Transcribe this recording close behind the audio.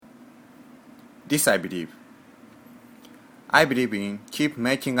This I believe. I believe in keep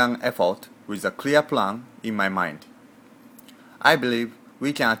making an effort with a clear plan in my mind. I believe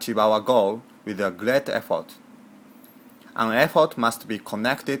we can achieve our goal with a great effort. An effort must be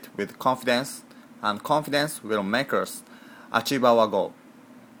connected with confidence, and confidence will make us achieve our goal.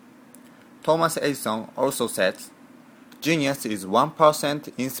 Thomas Edison also said, genius is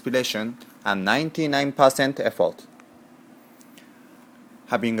 1% inspiration and 99% effort.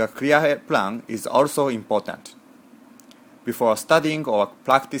 Having a clear plan is also important. Before studying or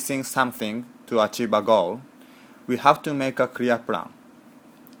practicing something to achieve a goal, we have to make a clear plan.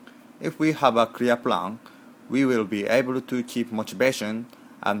 If we have a clear plan, we will be able to keep motivation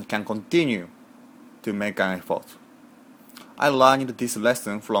and can continue to make an effort. I learned this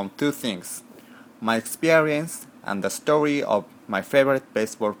lesson from two things: my experience and the story of my favorite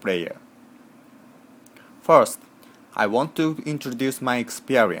baseball player. First, I want to introduce my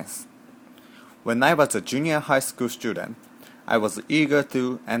experience. When I was a junior high school student, I was eager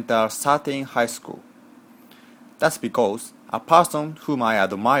to enter certain high school. That's because a person whom I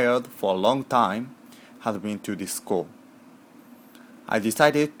admired for a long time had been to this school. I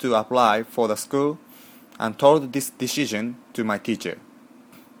decided to apply for the school and told this decision to my teacher.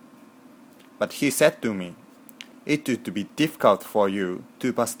 But he said to me, it would be difficult for you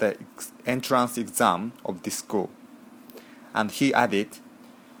to pass the entrance exam of this school. And he added,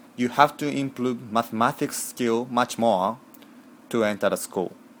 you have to improve mathematics skill much more to enter the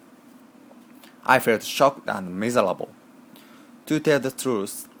school. I felt shocked and miserable. To tell the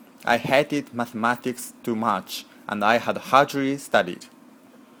truth, I hated mathematics too much and I had hardly studied.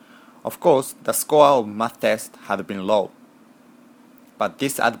 Of course, the score of math test had been low. But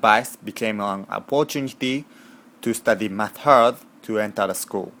this advice became an opportunity to study math hard to enter the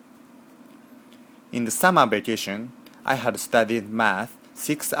school. In the summer vacation, I had studied math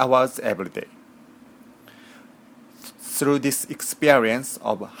 6 hours every day. Through this experience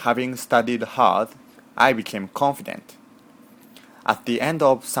of having studied hard, I became confident. At the end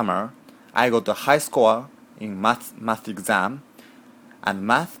of summer, I got a high score in math exam, and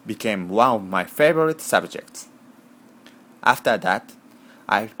math became one of my favorite subjects. After that,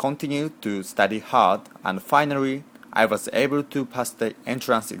 I continued to study hard, and finally, I was able to pass the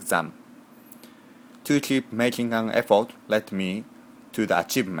entrance exam. To keep making an effort led me to the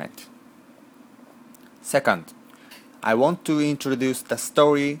achievement. Second, I want to introduce the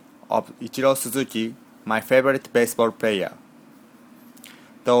story of Ichiro Suzuki, my favorite baseball player.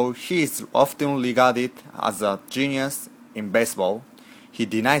 Though he is often regarded as a genius in baseball, he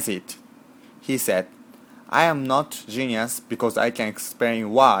denies it. He said, I am not genius because I can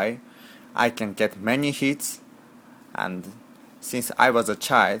explain why I can get many hits, and since I was a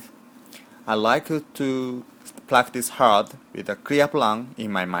child, I like to practice hard with a clear plan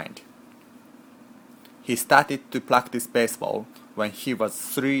in my mind. He started to practice baseball when he was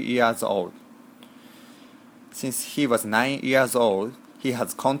 3 years old. Since he was 9 years old, he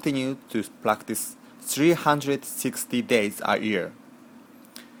has continued to practice 360 days a year.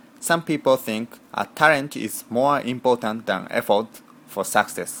 Some people think a talent is more important than effort for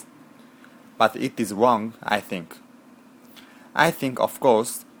success. But it is wrong, I think. I think, of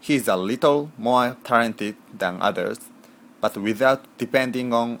course, he is a little more talented than others, but without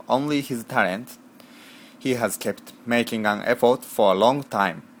depending on only his talent, he has kept making an effort for a long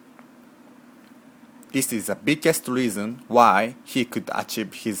time. This is the biggest reason why he could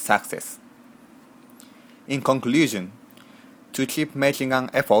achieve his success. In conclusion, to keep making an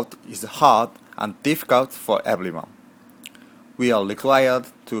effort is hard and difficult for everyone. We are required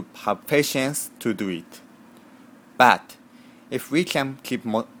to have patience to do it. But if we can keep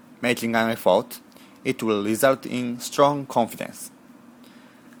making an effort, it will result in strong confidence.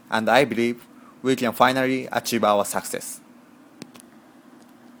 And I believe we can finally achieve our success.